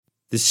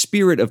The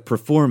spirit of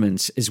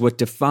performance is what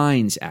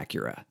defines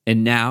Acura.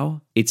 And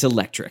now, it's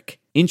electric.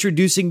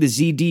 Introducing the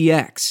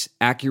ZDX,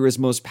 Acura's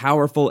most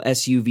powerful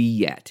SUV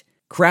yet.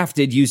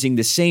 Crafted using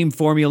the same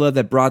formula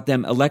that brought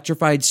them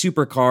electrified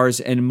supercars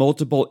and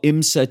multiple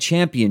IMSA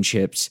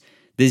championships,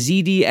 the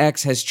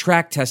ZDX has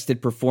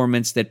track-tested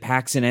performance that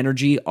packs an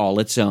energy all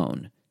its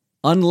own.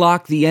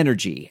 Unlock the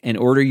energy and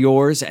order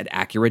yours at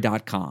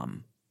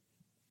Acura.com.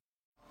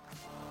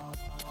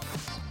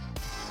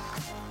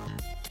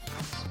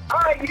 All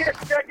right, you get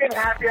a second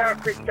happy hour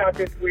freaked out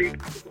this week,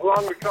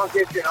 along with drunk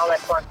issue and all that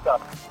fun stuff.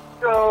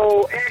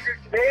 So, Andrew,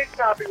 today's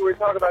topic, we were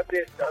talking about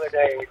this the other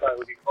day, and we thought it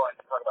would be fun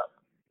to talk about.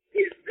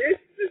 Is this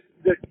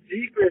the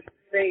deepest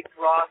Saints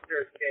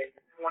roster since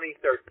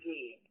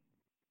 2013?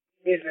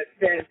 In the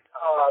sense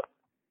of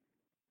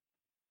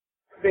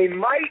they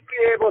might be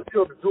able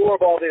to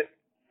absorb all these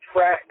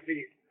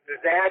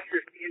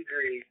disastrous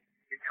injuries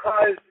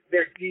because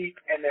they're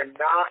deep and they're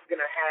not going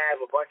to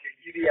have a bunch of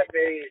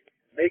UDFAs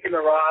making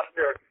the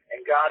roster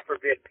and, God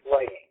forbid,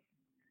 playing.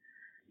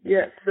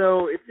 Yeah,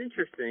 so it's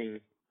interesting.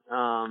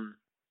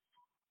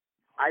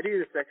 I do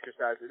this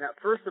exercise. Now,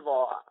 first of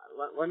all,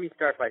 let me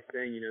start by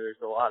saying, there's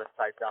a lot of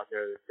sites out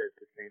there that says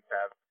the Saints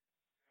have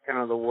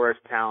kind of the worst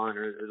talent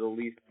or the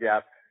least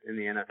depth in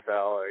the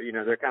NFL, or,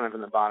 they're kind of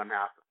in the bottom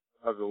half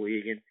of the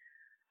league. And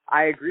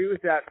I agree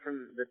with that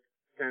from the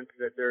sense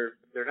that they're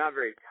not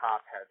very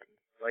top heavy.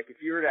 Like, if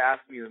you were to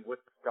ask me what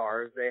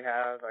stars they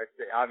have, I'd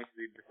say,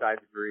 obviously,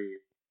 besides Breeze,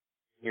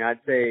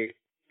 I'd say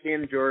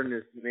Cam Jordan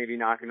is maybe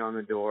knocking on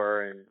the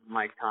door and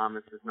Mike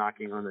Thomas is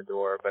knocking on the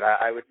door, but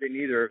I would say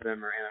neither of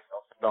them are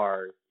NFL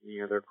stars.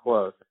 They're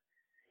close.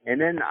 And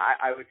then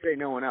I would say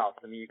no one else.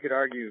 I mean, you could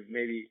argue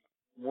maybe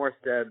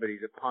Morstead, but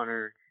he's a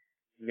punter.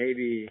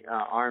 Maybe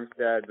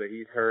Armstead, but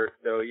he's hurt.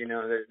 So,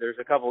 there's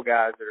a couple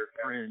guys that are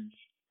fringe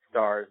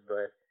stars,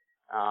 but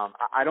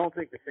I don't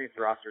think the Saints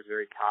roster is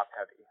very top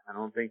heavy. I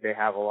don't think they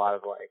have a lot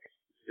of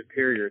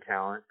superior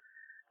talent.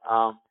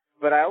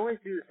 But I always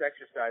do this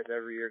exercise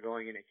every year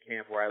going into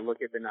camp where I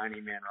look at the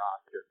 90-man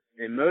roster.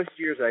 And most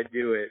years I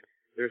do it,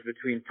 there's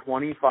between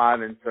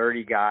 25 and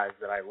 30 guys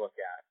that I look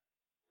at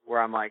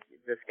where I'm like,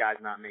 this guy's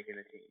not making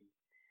the team.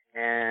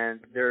 And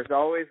there's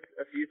always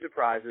a few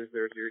surprises.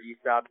 There's your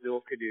East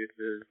Abdul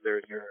Caduce's,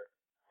 there's your,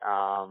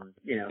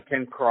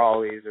 Ken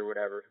Crawley's or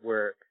whatever,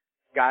 where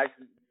guys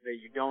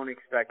that you don't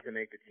expect to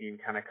make the team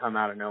kind of come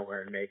out of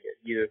nowhere and make it,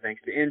 either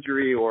thanks to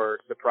injury or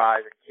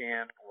surprise at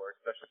camp or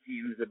special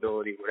teams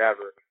ability,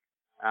 whatever.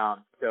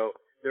 So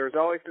there's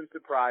always some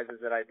surprises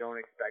that I don't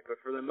expect. But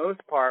for the most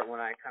part, when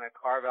I kind of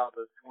carve out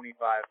those 25,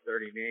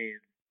 30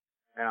 names,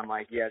 and I'm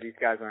like, yeah, these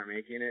guys aren't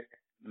making it,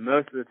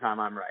 most of the time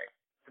I'm right.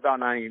 It's about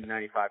 90,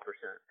 95%.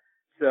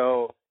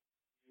 So,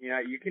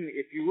 you can,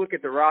 if you look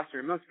at the roster,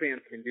 and most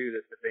fans can do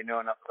this if they know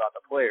enough about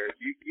the players,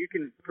 you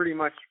can pretty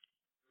much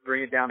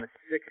bring it down to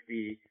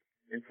 60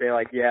 and say,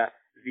 yeah,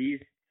 these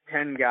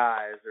 10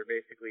 guys are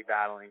basically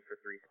battling for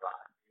 3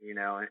 spots.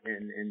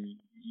 And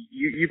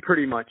you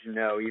pretty much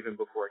know even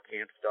before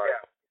camp starts.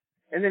 Yeah.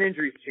 And then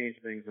injuries change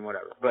things and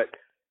whatever. But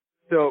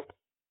so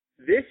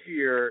this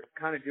year,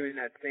 kind of doing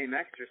that same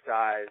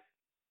exercise,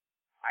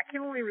 I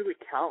can only really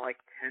count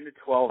 10 to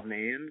 12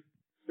 names.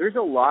 There's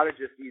a lot of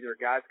just either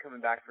guys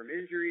coming back from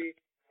injury,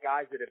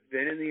 guys that have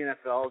been in the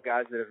NFL,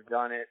 guys that have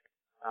done it.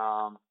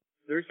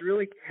 There's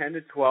really 10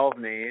 to 12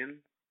 names.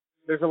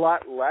 There's a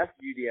lot less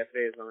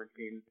UDFAs on the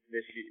team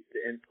this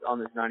year, on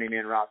this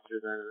 90-man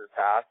roster than in the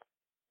past.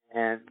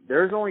 And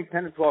there's only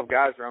 10 to 12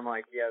 guys where I'm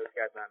like, yeah, this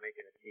guy's not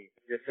making a team,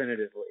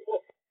 definitively.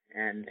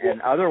 And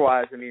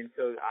otherwise,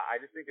 so I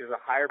just think there's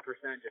a higher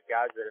percentage of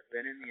guys that have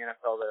been in the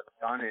NFL that have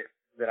done it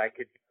that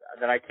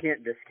I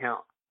can't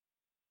discount.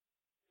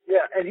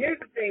 Yeah, and here's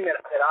the thing that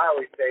I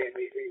always say, and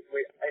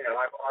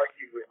I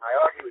argue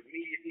with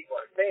media people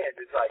and fans.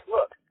 It's like,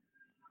 look,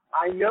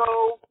 I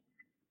know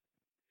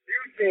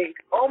you think,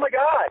 oh my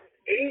God,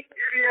 8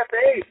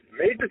 UDFAs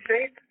made the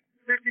Saints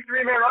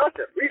 53-man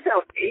roster. We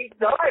found 8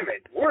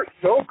 diamonds. We're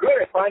so good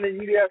at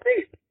finding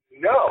UDFAs.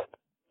 No.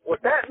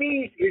 What that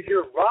means is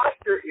your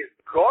roster is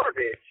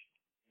garbage,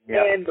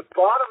 and the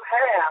bottom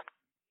half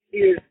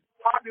is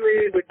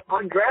populated with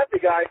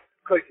undrafted guys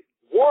because,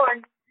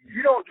 one,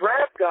 you don't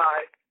draft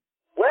guys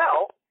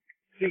well.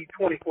 See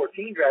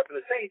 2014 draft for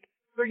the Saints.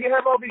 So you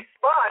have all these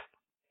spots,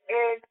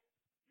 and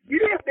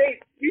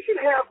UDFAs, you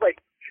should have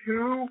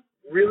 2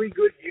 really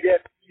good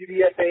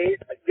UDFAs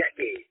a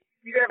decade.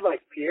 You have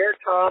Pierre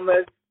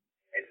Thomas,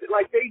 and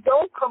they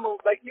don't come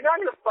you're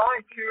not gonna find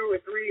 2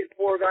 and 3 and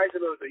 4 guys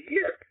of those a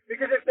year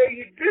because if they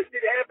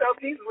existed, NFL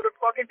teams would have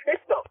fucking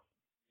picked them.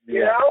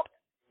 You know?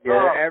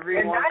 Yeah,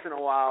 every once in a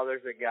while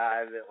there's a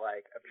guy that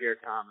a Pierre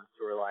Thomas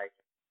or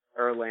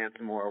Lance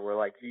Moore where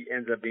he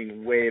ends up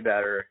being way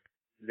better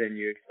than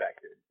you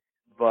expected.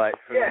 But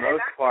for the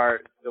most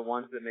part, the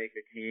ones that make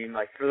the team,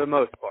 for the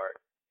most part,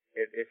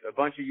 if a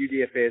bunch of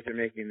UDFAs are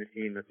making the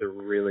team, that's a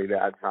really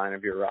bad sign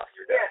of your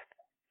roster depth. Yeah.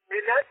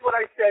 And that's what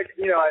I said,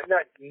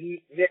 not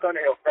Nick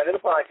Underhill, friend of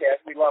the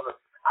podcast, we love him.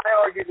 I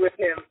argued with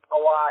him a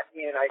lot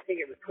in, I think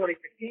it was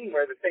 2015,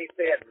 where the Saints,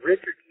 they had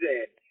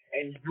Richardson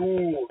and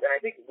Yule, and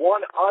I think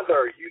one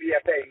other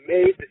UDFA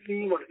made the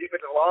team on the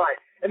defensive line,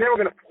 and they were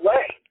going to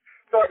play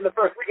starting the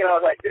first week, and I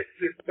was like, this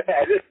is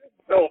bad. This is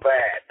so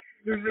bad.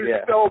 This is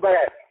so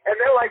bad. And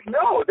they're like,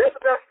 no, they're the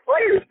best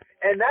players,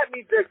 and that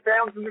means they're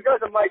found some guys.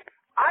 I'm like,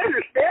 I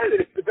understand that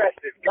it's the best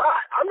it's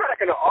got. I'm not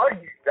going to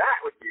argue that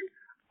with you.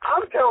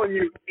 I'm telling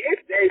you,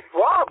 it's a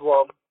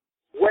problem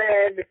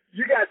when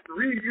you got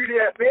 3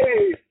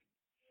 UDFAs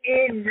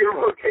in your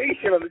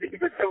rotation on the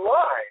defensive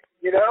line,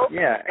 you know?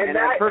 Yeah, and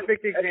a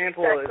perfect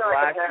example is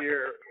last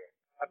year.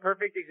 A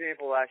perfect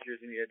example last year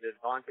is when you had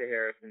Devontae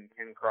Harris and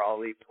Ken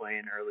Crawley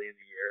playing early in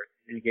the year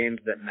in games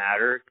that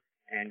mattered,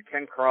 and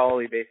Ken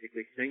Crawley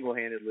basically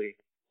single-handedly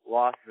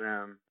lost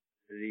them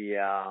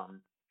the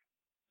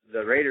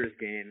Raiders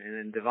game, and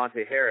then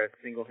Devontae Harris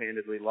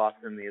single-handedly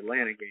lost them the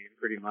Atlanta game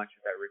pretty much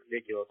with that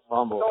ridiculous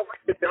fumble. Don't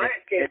forget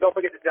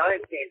the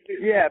Giants game,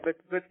 too. Yeah,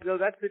 but so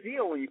that's the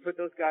deal. When you put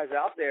those guys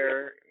out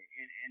there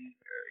and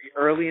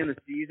early in the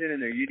season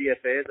and their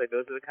UDFAs, like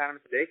those are the kind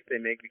of mistakes they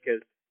make,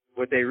 because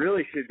what they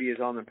really should be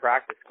is on the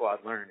practice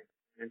squad learning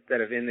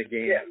instead of in the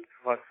game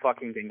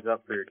fucking things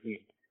up for your team.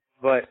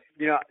 But,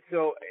 you know,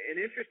 so an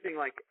interesting,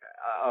 like,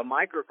 a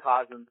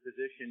microcosm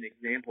position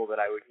example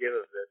that I would give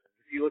of this,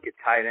 if you look at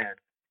tight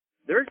end,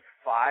 there's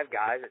 5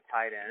 guys at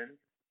tight end.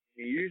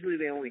 Usually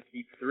they only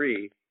keep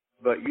 3.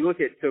 But you look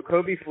at, so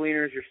Coby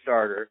Fleener is your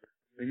starter.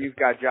 Then you've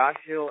got Josh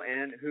Hill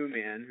and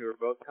Hooman, who are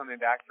both coming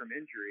back from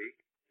injury.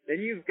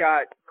 Then you've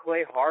got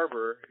Clay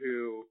Harbor,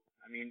 who,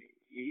 I mean,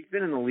 he's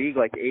been in the league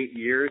like 8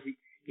 years.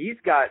 He's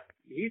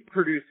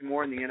produced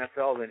more in the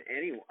NFL than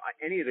any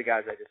of the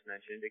guys I just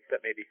mentioned,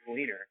 except maybe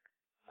Fleener.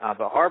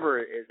 But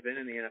Harbor has been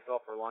in the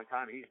NFL for a long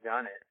time. He's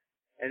done it.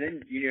 And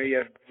then, you know,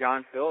 you have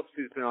John Phillips,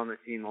 who's been on the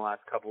team the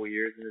last couple of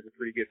years and is a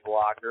pretty good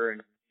blocker.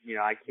 And, you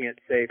know, I can't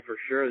say for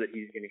sure that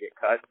he's going to get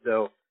cut.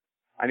 So,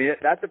 I mean,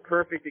 that's a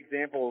perfect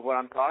example of what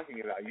I'm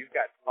talking about. You've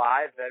got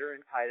 5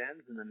 veteran tight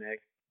ends in the mix,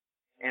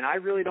 and I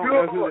really don't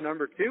know who the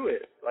number 2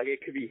 is. Like,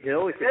 it could be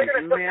Hill, it could be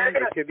Hooman,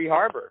 it could be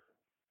Harbor.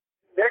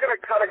 They're going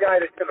to cut a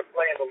guy that's going to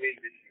play in the league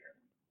this year.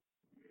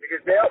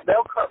 Because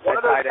they'll cut one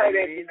of those tight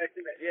ends.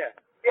 Yeah,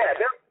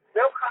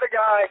 they'll cut a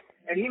guy,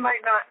 and a team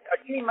might not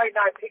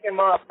pick him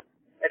up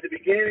at the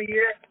beginning of the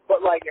year, but,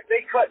 like, if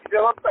they cut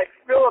Phillips, like,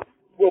 Phillips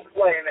will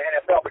play in the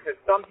NFL because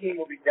some team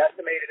will be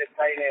decimated at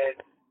tight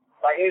end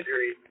by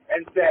injury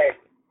and say,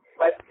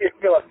 let's get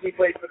Phillips, he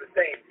plays for the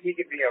Saints, he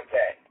could be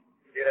okay.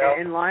 You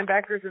know? And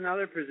linebacker's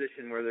another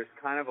position where there's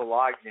kind of a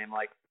logjam.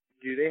 Like,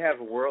 do they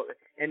have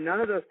and none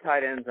of those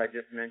tight ends I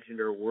just mentioned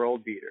are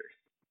world beaters,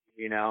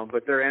 you know,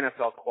 but they're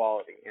NFL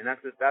quality. And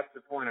that's the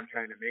point I'm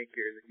trying to make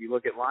here, is if you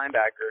look at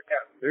linebacker,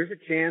 there's a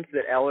chance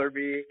that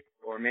Ellerbe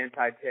or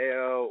Manti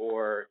Te'o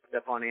or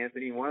Stephon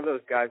Anthony, one of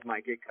those guys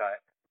might get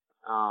cut.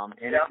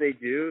 And if they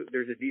do,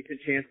 there's a decent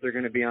chance they're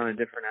going to be on a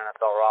different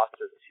NFL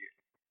roster this year.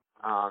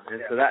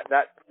 So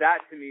that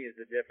to me is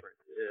the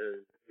difference.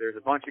 Is there's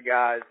a bunch of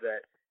guys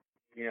that,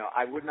 you know,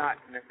 I would not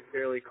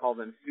necessarily call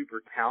them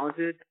super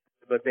talented,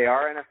 but they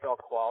are NFL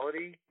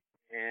quality,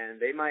 and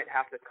they might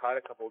have to cut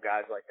a couple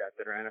guys like that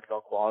are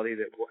NFL quality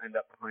that will end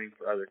up playing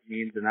for other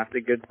teams, and that's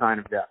a good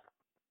sign of depth.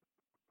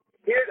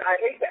 I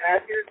hate to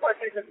ask you this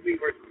question since we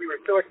were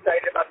so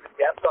excited about the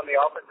depth on the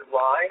offensive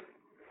line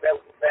that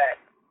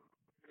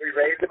we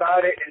raved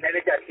about it, and then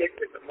it got hit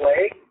with the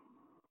plague.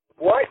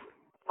 What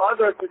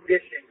other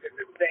position could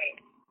the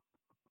Saints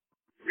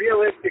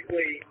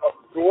realistically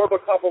absorb a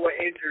couple of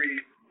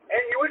injuries?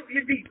 And you wouldn't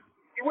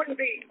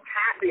be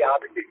happy,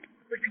 obviously,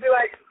 but you'd be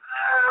like,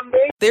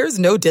 maybe. There's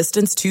no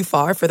distance too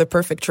far for the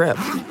perfect trip.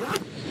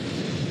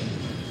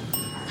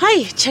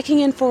 Hi, checking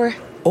in for...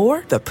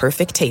 Or the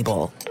perfect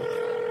table.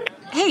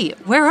 Hey,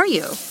 where are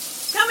you?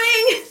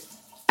 Coming!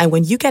 And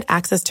when you get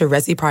access to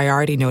Resi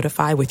Priority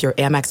Notify with your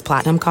Amex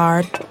Platinum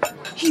card...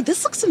 Hey,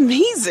 this looks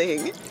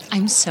amazing!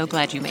 I'm so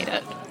glad you made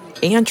it.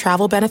 And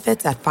travel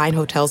benefits at fine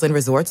hotels and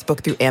resorts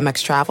booked through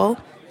Amex Travel,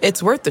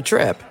 it's worth the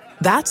trip.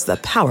 That's the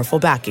powerful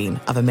backing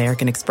of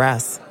American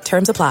Express.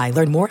 Terms apply.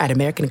 Learn more at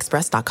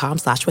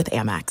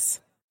americanexpress.com/withAmex.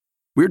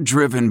 We're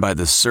driven by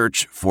the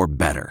search for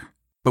better.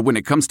 But when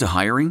it comes to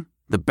hiring,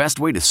 the best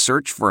way to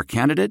search for a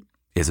candidate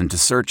isn't to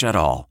search at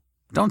all.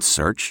 Don't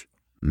search.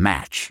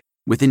 Match.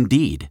 With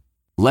Indeed.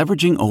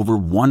 Leveraging over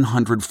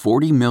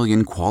 140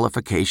 million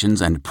qualifications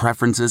and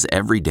preferences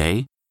every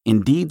day,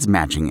 Indeed's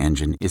matching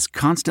engine is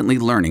constantly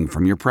learning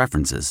from your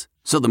preferences.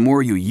 So the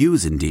more you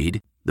use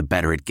Indeed, the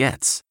better it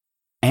gets.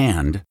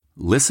 And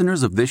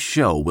listeners of this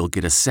show will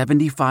get a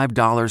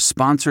 $75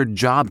 sponsored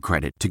job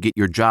credit to get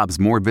your jobs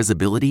more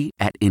visibility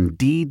at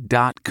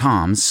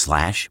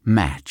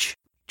Indeed.com/match.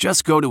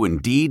 Just go to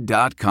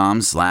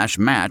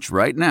Indeed.com/match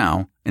right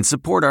now and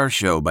support our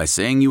show by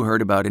saying you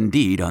heard about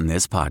Indeed on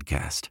this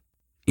podcast.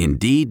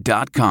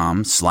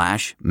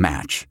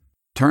 Indeed.com/match.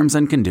 Terms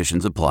and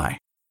conditions apply.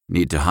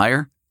 Need to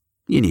hire?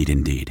 You need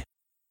Indeed.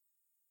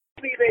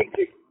 Maybe they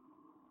could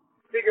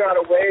figure out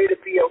a way to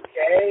be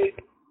okay.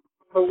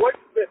 But what's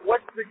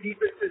the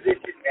deepest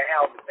position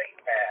now the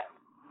Saints have?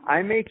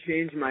 I may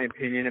change my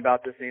opinion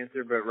about this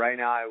answer, but right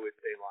now I would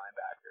say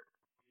linebacker.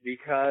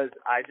 Because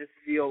I just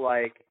feel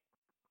like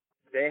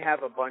they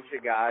have a bunch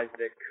of guys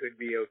that could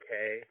be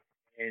okay,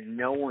 and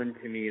no one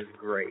to me is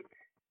great.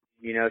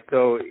 You know,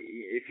 so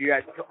if you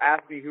guys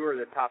ask me who are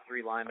the top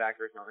 3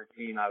 linebackers on the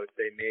team, I would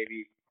say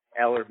maybe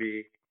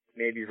Ellerbe,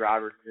 maybe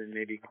Robertson,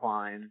 maybe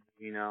Klein,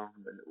 you know.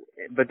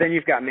 But then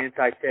you've got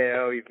Manti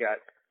Te'o, you've got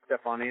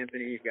Stephon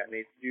Anthony, you've got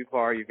Nate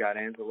Stupar, you've got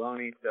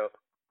Anzalone. So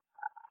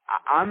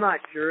I'm not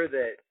sure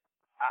that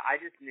I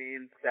just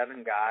named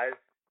 7 guys.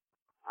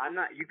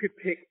 You could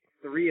pick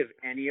 3 of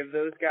any of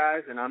those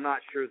guys, and I'm not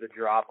sure the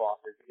drop-off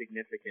is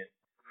significant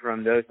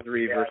from those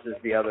 3 versus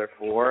the other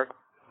 4.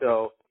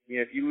 So, you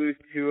know, if you lose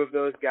 2 of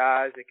those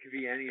guys, it could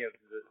be any of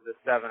the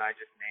 7 I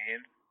just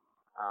named.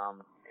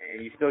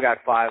 And you still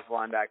got 5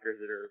 linebackers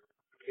that are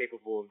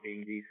capable of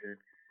being decent.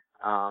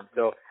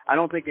 So I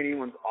don't think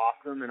anyone's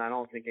awesome, and I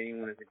don't think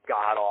anyone is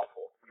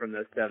god-awful from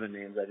those 7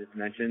 names I just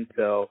mentioned.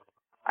 So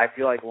I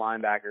feel like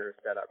linebacker is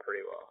set up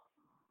pretty well.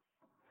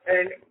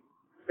 And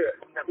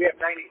we have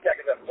 90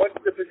 seconds left. What's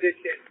the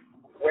position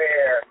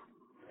where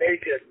they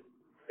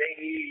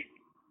need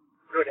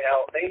good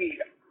health? They need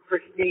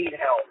pristine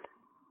health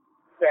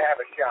to have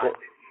a shot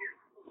this year.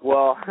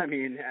 Well, I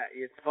mean,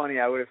 it's funny.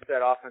 I would have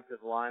said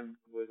offensive line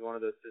was one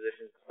of those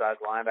positions besides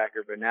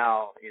linebacker, but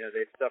now, you know,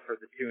 they've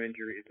suffered the 2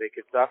 injuries they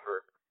could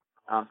suffer.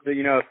 So,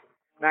 you know, if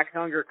Max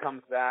Unger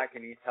comes back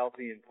and he's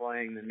healthy and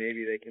playing, then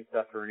maybe they can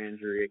suffer an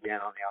injury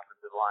again on the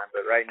offensive line.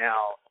 But right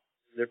now,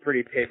 they're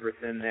pretty paper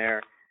thin there.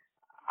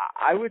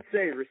 I would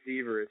say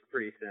receiver is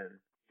pretty thin.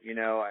 You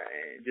know,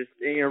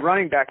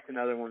 running back's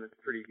another one that's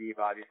pretty deep,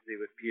 obviously,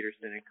 with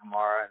Peterson and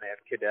Kamara, and they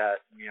have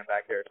Cadet, you know,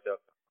 back there. So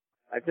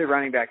I'd say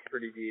running back's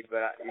pretty deep,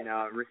 but, you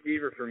know,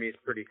 receiver for me is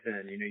pretty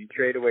thin. You know, you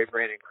trade away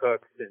Brandon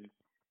Cooks, and,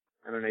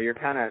 I don't know, you're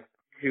kind of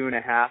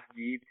 2.5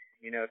 deep.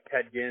 You know, if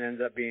Ted Ginn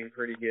ends up being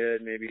pretty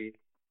good, maybe,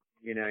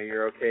 you know,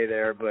 you're okay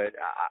there. But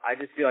I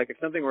just feel like if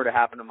something were to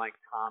happen to Mike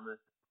Thomas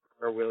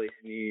or Willie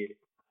Snead,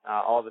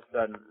 all of a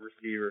sudden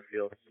receiver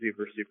feels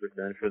super, super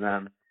thin for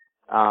them.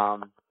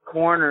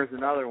 Corner's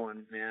another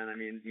one, man. I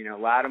mean, you know,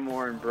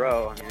 Lattimore and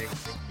Bro, I mean, they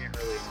can't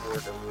really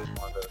afford to lose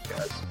one of those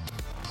guys.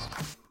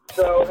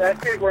 So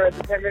that's it. We're at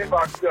the 10-minute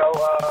mark, so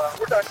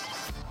we're done.